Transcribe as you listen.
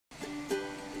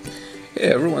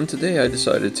Hey everyone, today I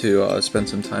decided to spend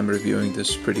some time reviewing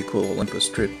this pretty cool Olympus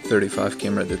Trip 35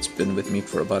 camera that's been with me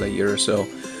for about a year or so.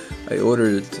 I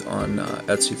ordered it on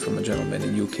Etsy from a gentleman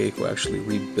in UK who actually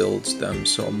rebuilds them,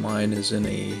 so mine is in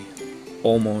a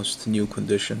almost new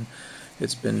condition.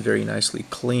 It's been very nicely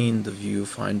cleaned, the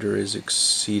viewfinder is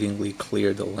exceedingly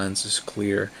clear, the lens is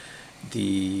clear,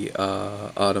 the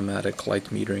automatic light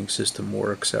metering system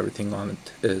works, everything on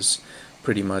it is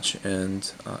pretty much in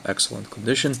excellent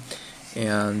condition.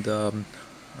 And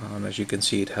as you can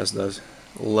see, it has the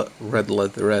red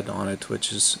leatherette on it,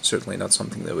 which is certainly not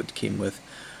something that would came with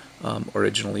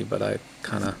originally, but I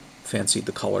kind of fancied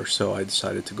the color, so I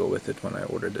decided to go with it when I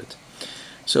ordered it.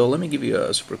 So let me give you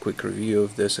a super quick review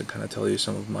of this and kind of tell you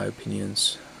some of my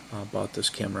opinions about this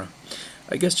camera.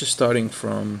 I guess just starting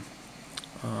from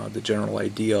the general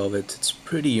idea of it, it's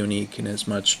pretty unique in as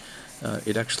much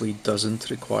it actually doesn't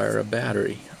require a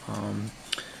battery.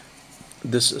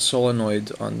 This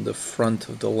solenoid on the front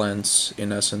of the lens,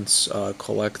 in essence,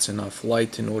 collects enough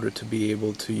light in order to be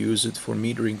able to use it for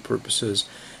metering purposes,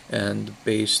 and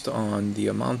based on the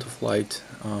amount of light,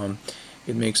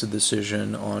 it makes a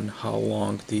decision on how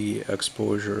long the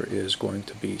exposure is going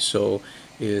to be. So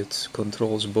it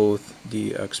controls both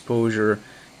the exposure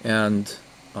and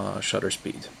shutter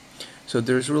speed. So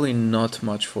there's really not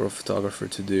much for a photographer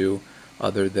to do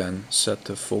other than set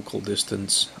the focal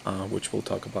distance, which we'll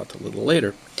talk about a little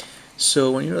later.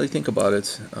 So when you really think about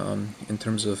it, in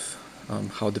terms of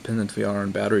how dependent we are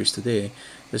on batteries today,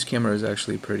 this camera is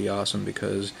actually pretty awesome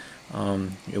because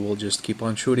it will just keep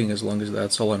on shooting as long as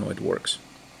that solenoid works.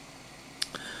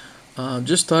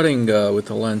 Just starting with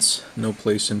the lens, no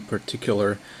place in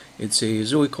particular. It's a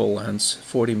Zuiko lens,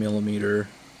 40mm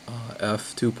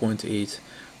f2.8,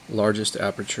 largest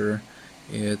aperture.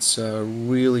 It's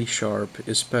really sharp,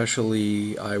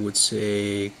 especially I would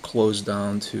say close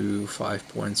down to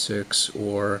 5.6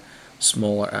 or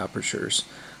smaller apertures.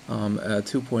 At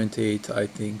 2.8 I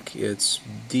think it's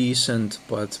decent,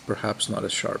 but perhaps not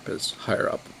as sharp as higher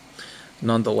up.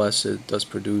 Nonetheless, it does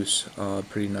produce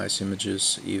pretty nice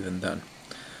images even then.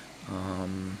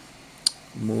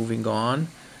 Moving on,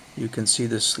 you can see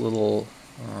this little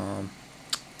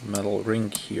metal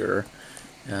ring here,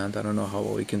 and I don't know how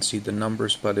well you can see the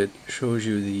numbers, but it shows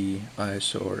you the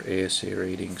ISO or ASA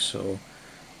rating. So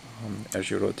as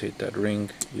you rotate that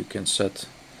ring, you can set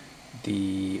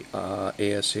the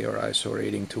ASA or ISO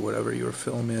rating to whatever your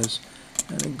film is,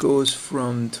 and it goes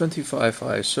from 25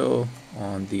 ISO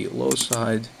on the low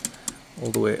side all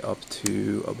the way up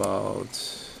to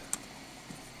about,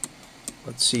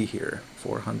 let's see here,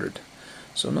 400.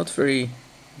 So not very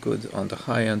good on the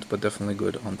high end, but definitely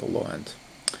good on the low end.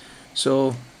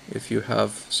 So if you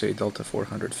have, say, Delta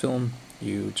 400 film,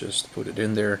 you just put it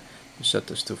in there, you set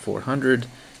this to 400,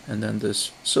 and then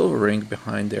this silver ring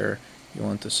behind there you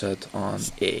want to set on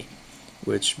A,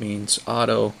 which means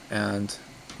auto, and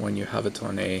when you have it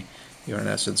on A, you're in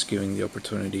essence giving the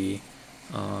opportunity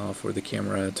for the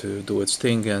camera to do its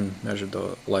thing and measure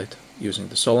the light using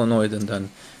the solenoid and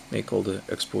then make all the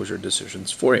exposure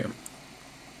decisions for you.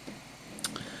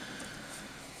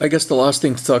 I guess the last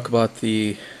thing to talk about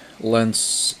the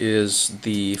lens is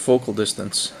the focal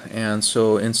distance, and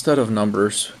so instead of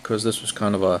numbers, because this was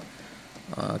kind of a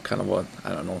I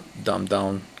don't know, dumbed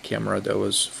down camera that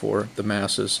was for the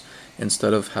masses,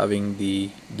 instead of having the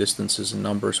distances and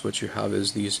numbers, what you have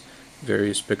is these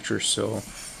various pictures. So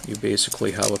you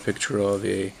basically have a picture of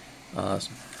a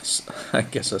I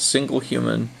guess a single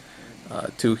human,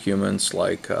 two humans,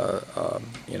 like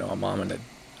you know, a mom and a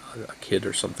kid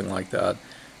or something like that.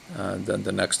 Then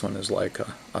the next one is like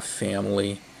a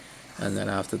family, and then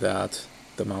after that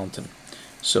the mountain.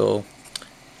 So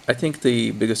I think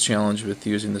the biggest challenge with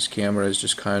using this camera is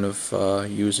just kind of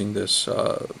using this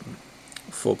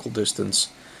focal distance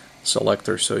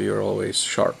selector so you're always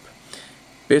sharp.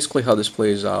 Basically how this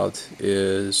plays out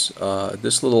is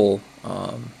this little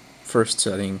first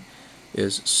setting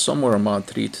is somewhere about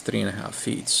 3 to 3.5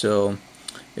 feet. So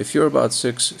if you're about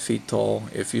 6 feet tall,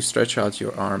 if you stretch out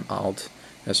your arm out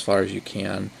as far as you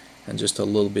can, and just a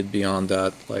little bit beyond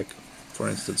that, like for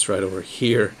instance right over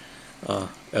here,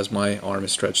 as my arm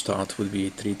is stretched out, would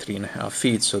be 3.5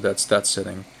 feet. So that's that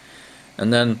setting.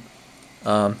 And then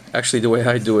actually the way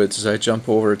I do it is I jump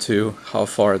over to how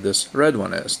far this red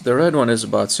one is. The red one is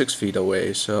about 6 feet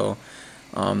away. So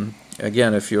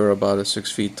again, if you're about a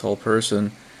 6 feet tall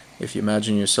person, if you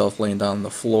imagine yourself laying down on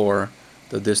the floor,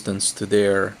 the distance to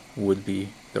there would be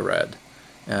the red,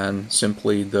 and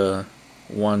simply the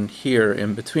one here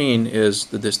in between is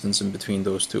the distance in between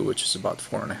those two, which is about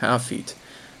 4.5 feet.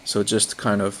 So just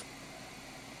kind of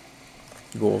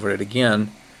go over it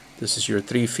again. This is your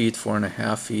 3 feet,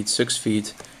 4.5 feet, 6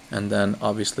 feet, and then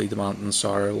obviously the mountains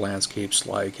are landscapes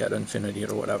like at infinity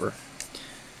or whatever.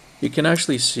 You can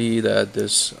actually see that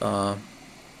this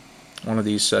one of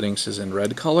these settings is in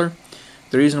red color.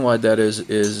 The reason why that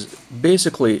is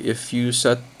basically if you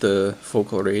set the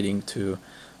focal rating to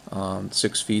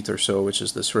 6 feet or so, which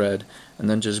is this red, and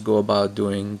then just go about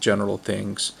doing general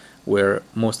things where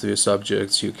most of your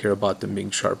subjects you care about them being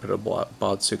sharp at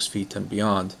about 6 feet and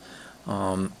beyond,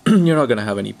 you're not going to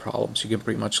have any problems. You can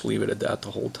pretty much leave it at that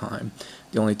the whole time.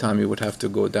 The only time you would have to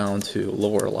go down to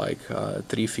lower, like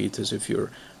 3 feet, is if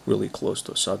you're really close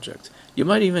to a subject. You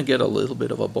might even get a little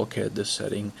bit of a bokeh at this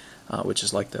setting, which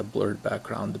is like that blurred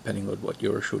background depending on what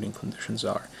your shooting conditions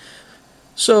are.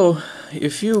 So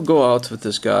if you go out with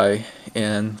this guy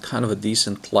in kind of a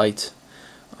decent light,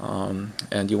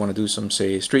 and you want to do some,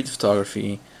 say, street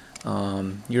photography,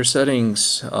 your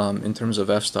settings in terms of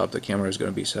f-stop the camera is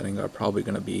going to be setting are probably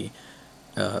going to be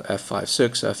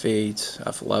f5.6, f8,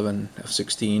 f11,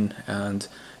 f16, and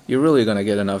you're really going to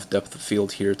get enough depth of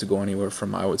field here to go anywhere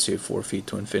from, I would say, 4 feet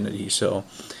to infinity. So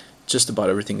just about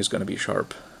everything is going to be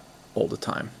sharp all the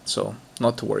time, so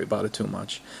not to worry about it too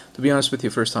much. To be honest with you,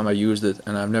 first time I used it,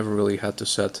 and I've never really had to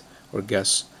set or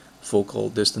guess focal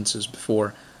distances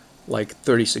before, like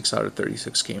 36 out of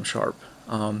 36 came sharp.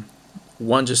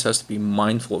 One just has to be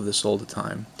mindful of this all the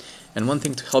time. And one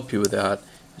thing to help you with that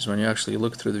is when you actually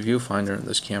look through the viewfinder in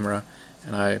this camera,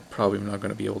 and I probably am not going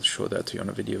to be able to show that to you on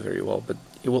a video very well, but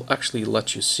it will actually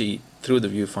let you see through the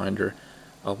viewfinder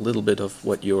a little bit of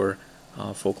what your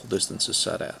focal distance is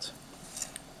set at.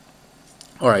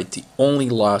 Alright, the only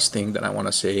last thing that I want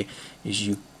to say is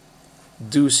you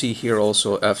do see here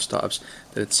also f-stops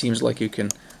that it seems like you can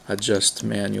adjust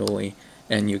manually,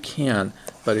 and you can,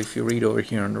 but if you read over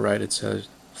here on the right it says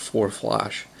for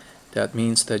flash. That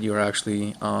means that you're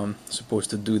actually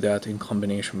supposed to do that in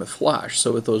combination with flash.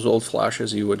 So with those old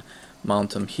flashes you would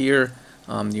mount them here,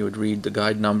 you would read the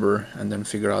guide number and then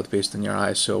figure out based on your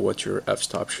ISO what your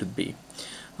f-stop should be.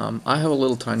 I have a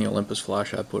little tiny Olympus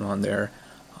flash I put on there,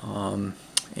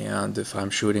 and if I'm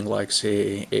shooting like,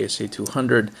 say, ASA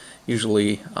 200,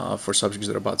 usually for subjects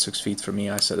that are about 6 feet from me,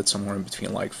 I set it somewhere in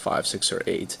between like 5, 6, or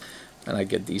 8, and I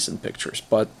get decent pictures.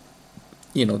 But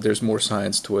you know, there's more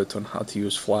science to it on how to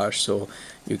use flash, so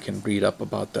you can read up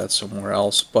about that somewhere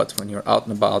else. But when you're out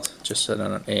and about, just set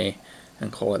on an A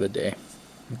and call it a day.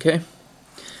 Okay?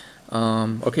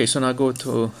 Okay, so now go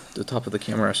to the top of the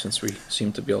camera, since we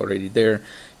seem to be already there.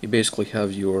 You basically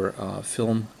have your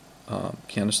film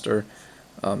canister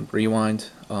rewind.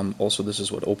 Also, this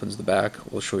is what opens the back.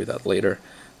 We'll show you that later.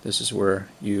 This is where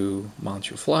you mount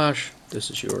your flash.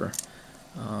 This is your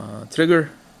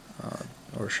trigger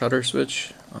or shutter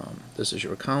switch. This is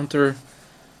your counter,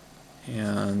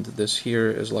 and this here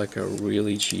is like a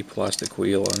really cheap plastic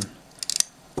wheel and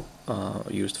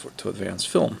used to advance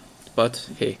film. But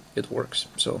hey, it works.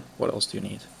 So what else do you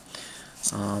need?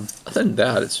 Other than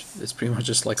that, it's pretty much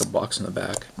just like a box in the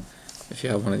back. If you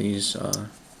have one of these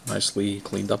nicely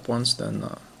cleaned up ones, then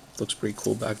looks pretty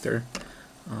cool back there.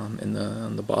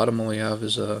 On the bottom, all you have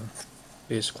is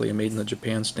basically a made in the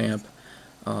Japan stamp,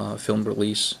 film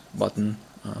release button.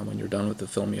 When you're done with the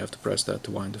film, you have to press that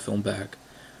to wind the film back,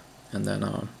 and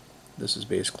then this is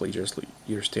basically just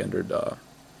your standard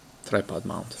tripod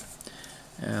mount.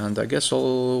 And I guess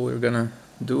all we're gonna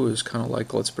do is kind of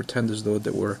like, let's pretend as though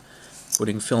that we're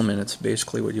putting film in it.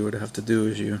 Basically what you would have to do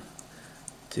is you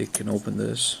take and open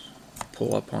this,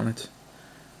 pull up on it,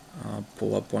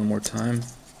 pull up one more time.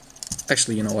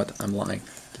 Actually, you know what, I'm lying,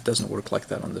 it doesn't work like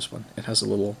that on this one. It has a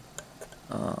little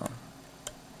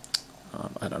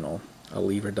I don't know, a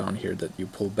lever down here that you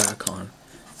pull back on,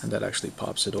 and that actually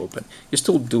pops it open. You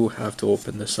still do have to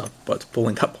open this up, but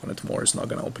pulling up on it more is not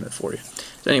going to open it for you.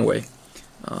 So anyway,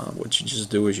 what you just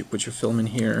do is you put your film in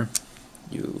here,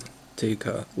 you take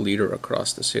a leader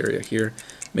across this area here,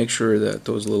 make sure that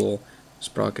those little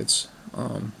sprockets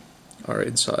are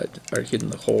hidden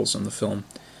the holes on the film,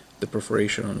 the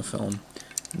perforation on the film,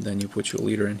 and then you put your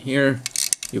leader in here.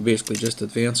 You basically just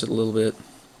advance it a little bit.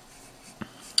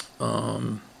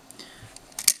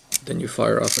 Then you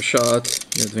fire off a shot,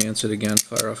 you advance it again,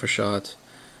 fire off a shot,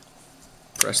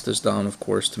 press this down, of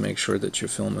course, to make sure that your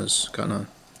film is kind of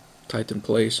tight in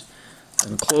place,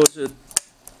 and close it,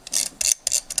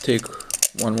 take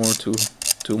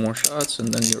two more shots,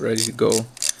 and then you're ready to go.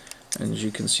 And as you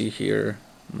can see here,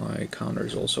 my counter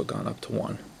has also gone up to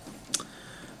 1.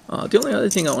 The only other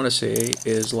thing I want to say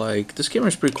is, like, this camera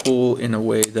is pretty cool in a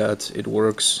way that it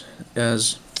works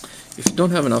as, if you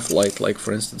don't have enough light, like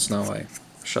for instance now I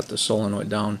shut the solenoid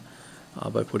down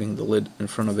by putting the lid in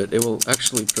front of it, it will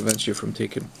actually prevent you from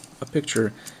taking a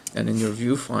picture And in your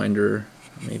viewfinder,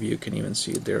 maybe you can even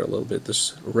see it there a little bit,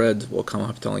 this red will come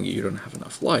up telling you don't have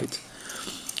enough light.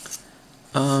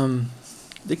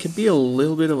 There could be a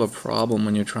little bit of a problem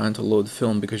when you're trying to load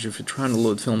film, because if you're trying to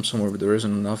load film somewhere where there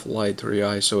isn't enough light, or your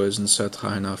ISO isn't set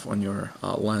high enough on your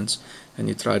lens, and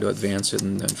you try to advance it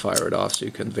and then fire it off so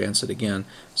you can advance it again,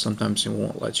 sometimes it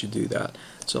won't let you do that.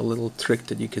 So a little trick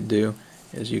that you can do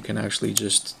is you can actually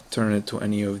just turn it to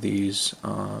any of these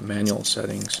manual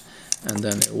settings, and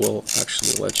then it will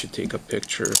actually let you take a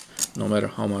picture no matter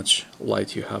how much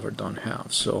light you have or don't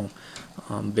have. So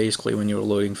basically, when you're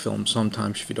loading film,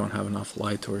 sometimes if you don't have enough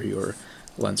light or your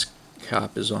lens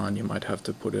cap is on, you might have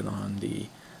to put it on the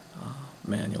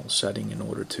manual setting in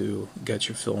order to get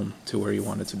your film to where you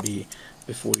want it to be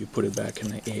before you put it back in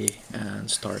the A and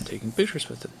start taking pictures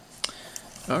with it.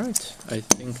 Alright, I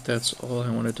think that's all I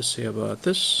wanted to say about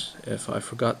this. If I've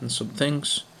forgotten some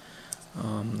things,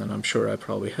 and I'm sure I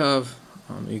probably have,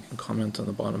 you can comment on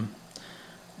the bottom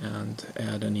and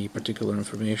add any particular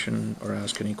information or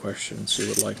ask any questions you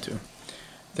would like to.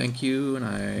 Thank you, and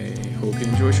I hope you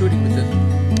enjoy shooting with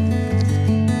it.